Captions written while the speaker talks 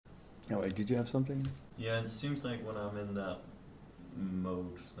Oh, wait, did you have something? Yeah, it seems like when I'm in that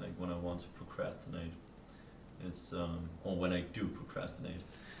mode, like when I want to procrastinate, it's or when I do procrastinate,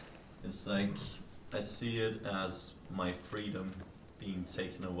 it's like I see it as my freedom being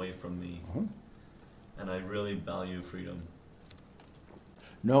taken away from me, and I really value freedom.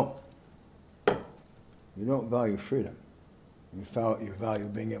 No, you don't value freedom. You value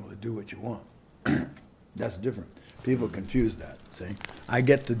being able to do what you want. That's different. People confuse that, see? I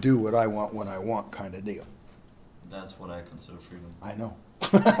get to do what I want when I want kind of deal. That's what I consider freedom. I know.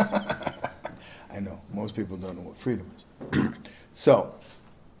 I know. Most people don't know what freedom is. So,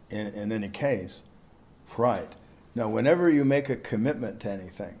 in any case, right. Now, whenever you make a commitment to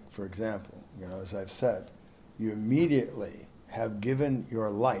anything, for example, you know, as I've said, you immediately have given your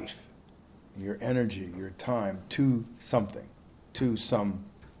life, your energy, your time to something, to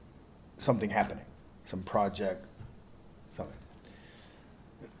something happening, some project, something.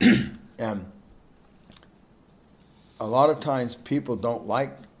 And a lot of times people don't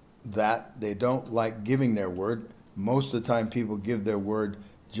like that. They don't like giving their word. Most of the time people give their word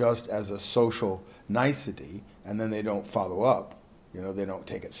just as a social nicety, and then they don't follow up. You know, they don't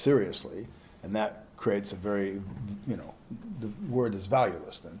take it seriously, and that creates a very, you know, the word is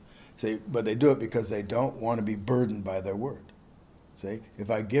valueless then. See, but they do it because they don't want to be burdened by their word. See, if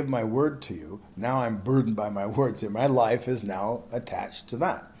I give my word to you, now I'm burdened by my word. See, my life is now attached to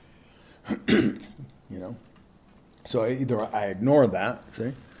that. You know, so either I ignore that,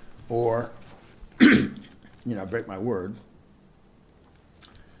 see, or you know, I break my word,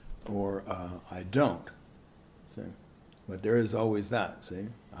 or I don't. See, but there is always that. See,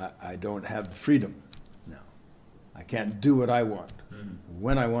 I don't have the freedom now. I can't do what I want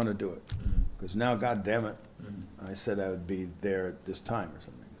when I want to do it, because now, God damn it, I said I would be there at this time or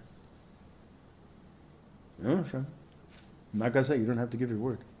something. No, sure. I'm not gonna say you don't have to give your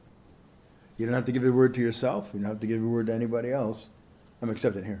word. You don't have to give your word to yourself. You don't have to give your word to anybody else. I'm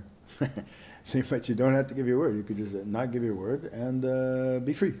accepting here. See, but you don't have to give your word. You could just not give your word and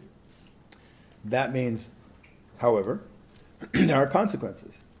be free. That means, however, there are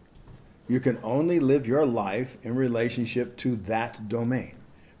consequences. You can only live your life in relationship to that domain,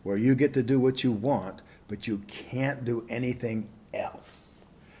 where you get to do what you want, but you can't do anything else.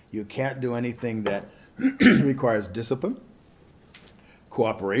 You can't do anything that requires discipline,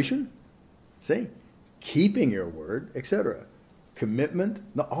 cooperation, see, keeping your word, etc. Commitment,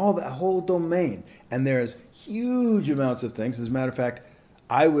 all that whole domain. And there's huge amounts of things. As a matter of fact,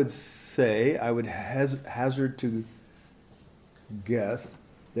 I would say, I would hazard to guess,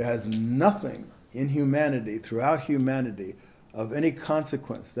 there has nothing in humanity, throughout humanity, of any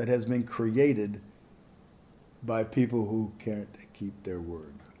consequence that has been created by people who can't keep their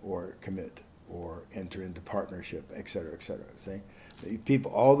word or commit or enter into partnership, et cetera, et cetera. See? The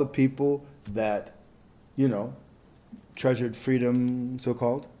people, all the people that, you know, treasured freedom,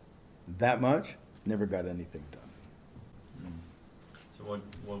 so-called, that much, never got anything done. So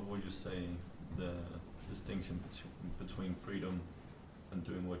what would you say the distinction between freedom and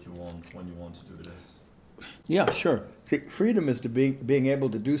doing what you want when you want to do it is? Yeah, sure. See, freedom is to being able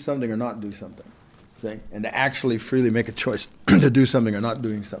to do something or not do something. See? And to actually freely make a choice to do something or not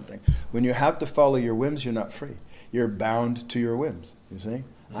doing something. When you have to follow your whims, you're not free. You're bound to your whims, you see?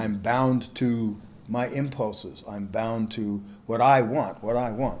 I'm bound to my impulses. I'm bound to what I want,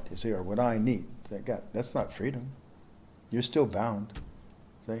 you see, or what I need. God, that's not freedom. You're still bound.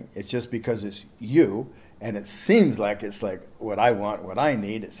 See? It's just because it's you, and it seems like it's like what I want, what I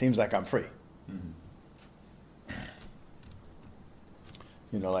need, it seems like I'm free.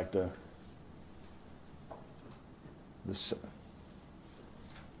 You know, like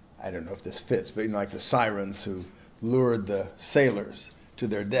I don't know if this fits, but you know, like the sirens who lured the sailors to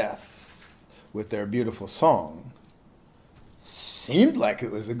their deaths with their beautiful song. Seemed like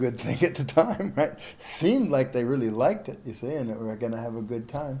it was a good thing at the time, right? Seemed like they really liked it, you see, and they were going to have a good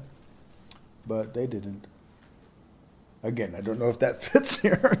time. But they didn't. Again, I don't know if that fits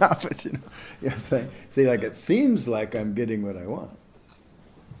here or not, but you know what I'm saying? See, like it seems like I'm getting what I want.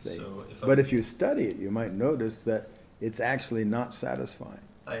 So but if you study it, you might notice that it's actually not satisfying.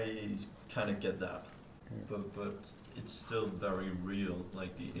 I kind of get that, but it's still very real.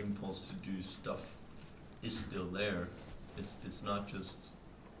 Like the impulse to do stuff is still there. It's not just,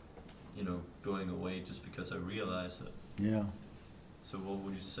 you know, going away just because I realize it. Yeah. So what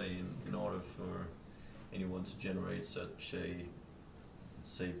would you say in order for anyone to generate such a,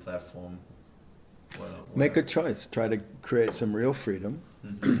 say, platform? Make a choice. Try to create some real freedom,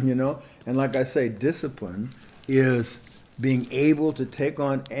 you know? And like I say, discipline is being able to take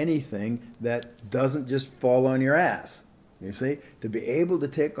on anything that doesn't just fall on your ass. You see, to be able to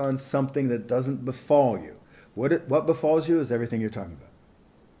take on something that doesn't befall you. What befalls you is everything you're talking about.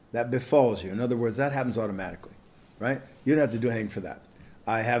 That befalls you. In other words, that happens automatically, right? You don't have to do anything for that.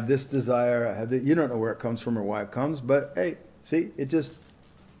 I have this desire. I have this, you don't know where it comes from or why it comes, but hey, see, it just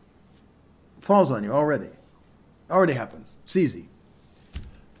falls on you already. Already happens. It's easy.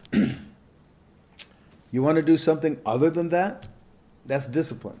 You want to do something other than that? That's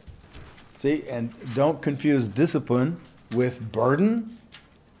discipline. See, and don't confuse discipline with burden,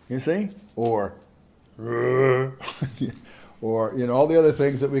 you see, or or all the other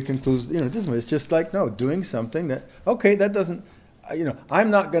things that we conclude. Discipline. It's just like doing something that that doesn't. I'm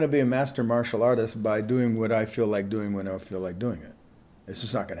not going to be a master martial artist by doing what I feel like doing when I feel like doing it. It's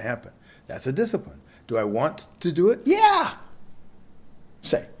just not going to happen. That's a discipline. Do I want to do it? Yeah.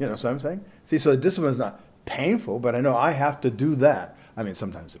 So what I'm saying? See, so the discipline is not painful, but I know I have to do that. I mean,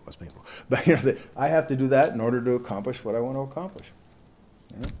 sometimes it was painful, but I have to do that in order to accomplish what I want to accomplish.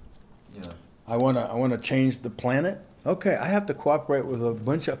 Yeah. I want to change the planet. Okay, I have to cooperate with a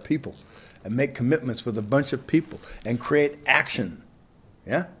bunch of people and make commitments with a bunch of people and create action,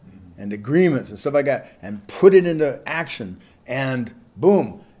 and agreements and stuff like that, and put it into action. And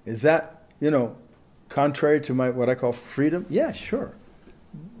boom, is that contrary to what I call freedom? Yeah, sure.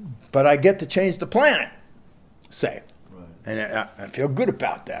 But I get to change the planet, say. Right. And I feel good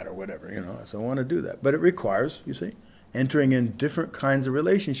about that or whatever, so I want to do that. But it requires, you see, entering in different kinds of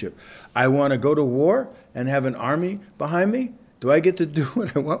relationship. I want to go to war and have an army behind me. Do I get to do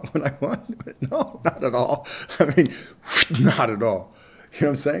what I want when I want? No, not at all. I mean, not at all. You know what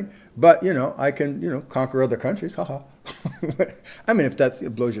I'm saying? But, I can, conquer other countries. Ha-ha. I mean, if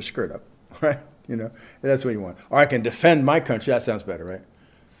it blows your skirt up, right? That's what you want. Or I can defend my country. That sounds better, right?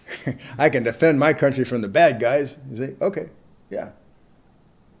 I can defend my country from the bad guys. You see? Okay, yeah.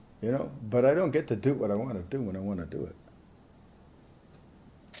 But I don't get to do what I want to do when I want to do it.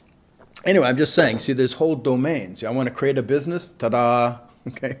 Anyway, I'm just saying, see, there's whole domains. I want to create a business. Ta-da.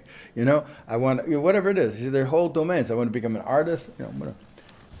 Okay. I want whatever it is. See, there are whole domains. I want to become an artist.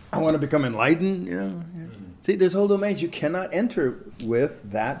 I want to become enlightened. See, there's whole domains you cannot enter with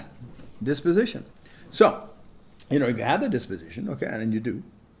that disposition. So, you have the disposition, okay, and you do.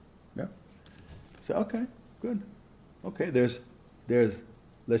 Yeah. So, okay, good. Okay, there's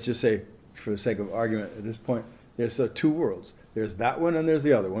let's just say, for the sake of argument at this point, there's two worlds. There's that one and there's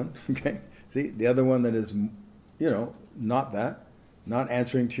the other one, okay? See, the other one that is, not that, not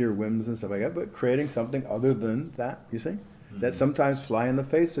answering to your whims and stuff like that, but creating something other than that, you see? Mm-hmm. That sometimes fly in the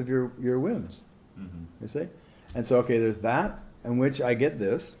face of your whims, you see? And so, okay, there's that in which I get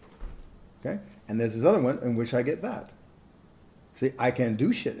this, okay? And there's this other one in which I get that. See, I can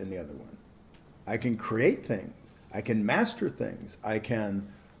do shit in the other one. I can create things. I can master things. I can,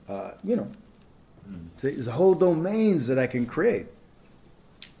 see, there's whole domains that I can create.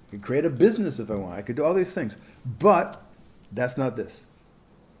 I could create a business if I want. I could do all these things. But that's not this.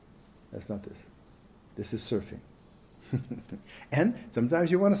 That's not this. This is surfing. And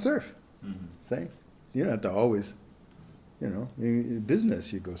sometimes you want to surf. See? You don't have to always, in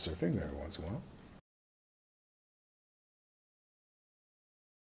business, you go surfing every once in a while.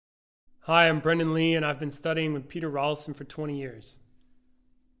 Hi, I'm Brendan Lee, and I've been studying with Peter Ralston for 20 years.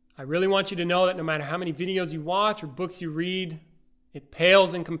 I really want you to know that no matter how many videos you watch or books you read, it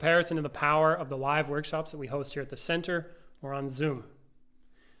pales in comparison to the power of the live workshops that we host here at the center or on Zoom.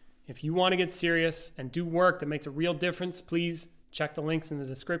 If you want to get serious and do work that makes a real difference, please check the links in the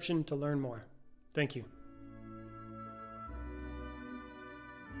description to learn more. Thank you.